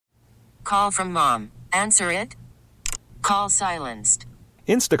call from mom. Answer it. Call silenced.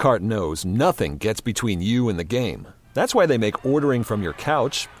 Instacart knows nothing gets between you and the game. That's why they make ordering from your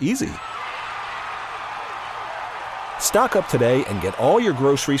couch easy. Stock up today and get all your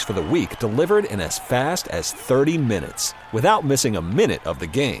groceries for the week delivered in as fast as 30 minutes without missing a minute of the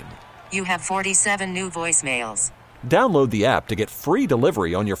game. You have 47 new voicemails. Download the app to get free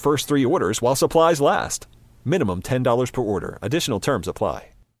delivery on your first 3 orders while supplies last. Minimum $10 per order. Additional terms apply.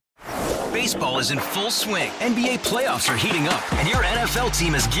 Baseball is in full swing. NBA playoffs are heating up, and your NFL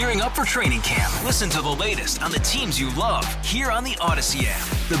team is gearing up for training camp. Listen to the latest on the teams you love here on the Odyssey app.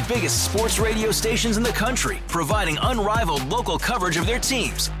 The biggest sports radio stations in the country, providing unrivaled local coverage of their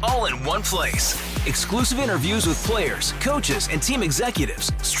teams, all in one place. Exclusive interviews with players, coaches, and team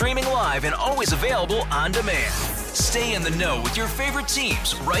executives, streaming live and always available on demand. Stay in the know with your favorite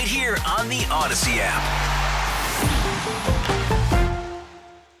teams right here on the Odyssey app.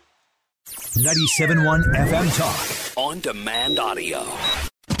 97.1 FM Talk. On demand audio.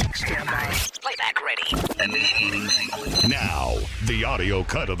 Stand by. Playback ready. Now, the audio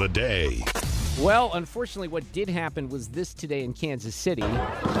cut of the day. Well, unfortunately, what did happen was this today in Kansas City.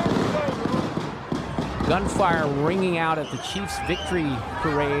 Gunfire ringing out at the Chiefs' victory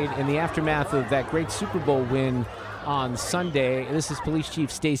parade in the aftermath of that great Super Bowl win on Sunday. This is Police Chief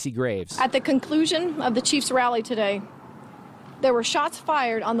Stacey Graves. At the conclusion of the Chiefs' rally today, there were shots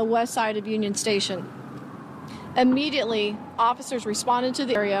fired on the west side of Union Station. Immediately, officers responded to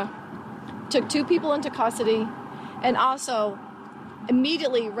the area, took 2 people into custody, and also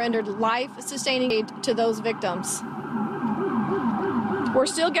immediately rendered life-sustaining aid to those victims. We're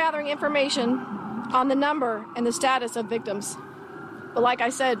still gathering information on the number and the status of victims. But like I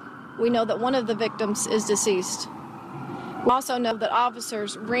said, we know that one of the victims is deceased. We also know that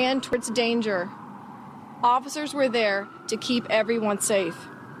officers ran towards danger. Officers were there to keep everyone safe.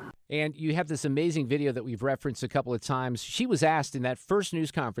 And you have this amazing video that we've referenced a couple of times. She was asked in that first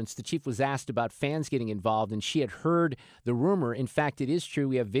news conference, the chief was asked about fans getting involved, and she had heard the rumor. In fact, it is true.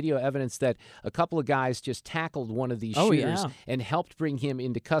 We have video evidence that a couple of guys just tackled one of these shooters and helped bring him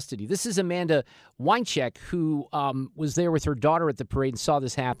into custody. This is Amanda Weincheck, who was there with her daughter at the parade and saw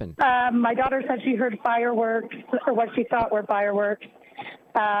this happen. My daughter said she heard fireworks, or what she thought were fireworks.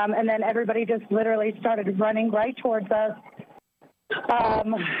 And then everybody just literally started running right towards us.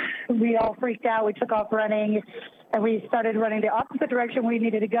 We all freaked out. We took off running, and we started running the opposite direction we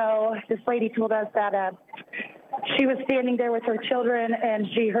needed to go. This lady told us that she was standing there with her children, and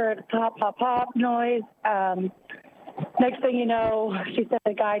she heard pop, pop, pop noise. Next thing you know, she said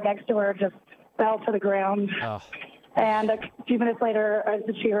the guy next to her just fell to the ground. Oh. And a few minutes later,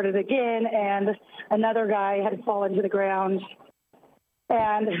 she heard it again, and another guy had fallen to the ground.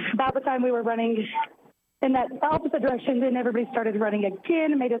 And about the time we were running in that opposite direction, then everybody started running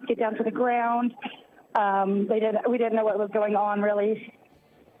again, made us get down to the ground. We didn't know what was going on, really.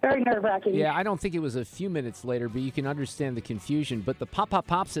 Very nerve-wracking. Yeah, I don't think it was a few minutes later, but you can understand the confusion. But the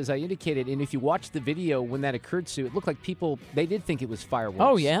pop-pop-pops, as I indicated, and if you watch the video when that occurred, Sue, it looked like people, they did think it was fireworks.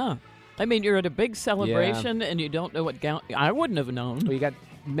 Oh, yeah. I mean, you're at a big celebration, and you don't know what I wouldn't have known. Well, you got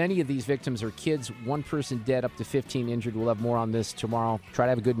many of these victims are kids, 1 person dead, up to 15 injured. We'll have more on this tomorrow. Try to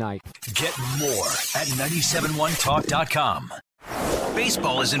have a good night. Get more at 971talk.com.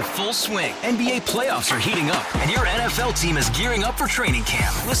 Baseball is in full swing. NBA playoffs are heating up, and your NFL team is gearing up for training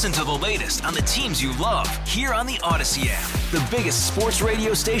camp. Listen to the latest on the teams you love here on the Odyssey app. The biggest sports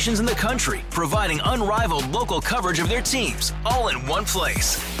radio stations in the country, providing unrivaled local coverage of their teams, all in one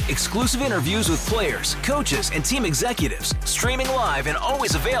place. Exclusive interviews with players, coaches, and team executives, streaming live and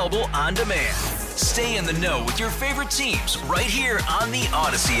always available on demand. Stay in the know with your favorite teams right here on the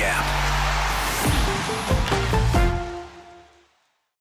Odyssey app.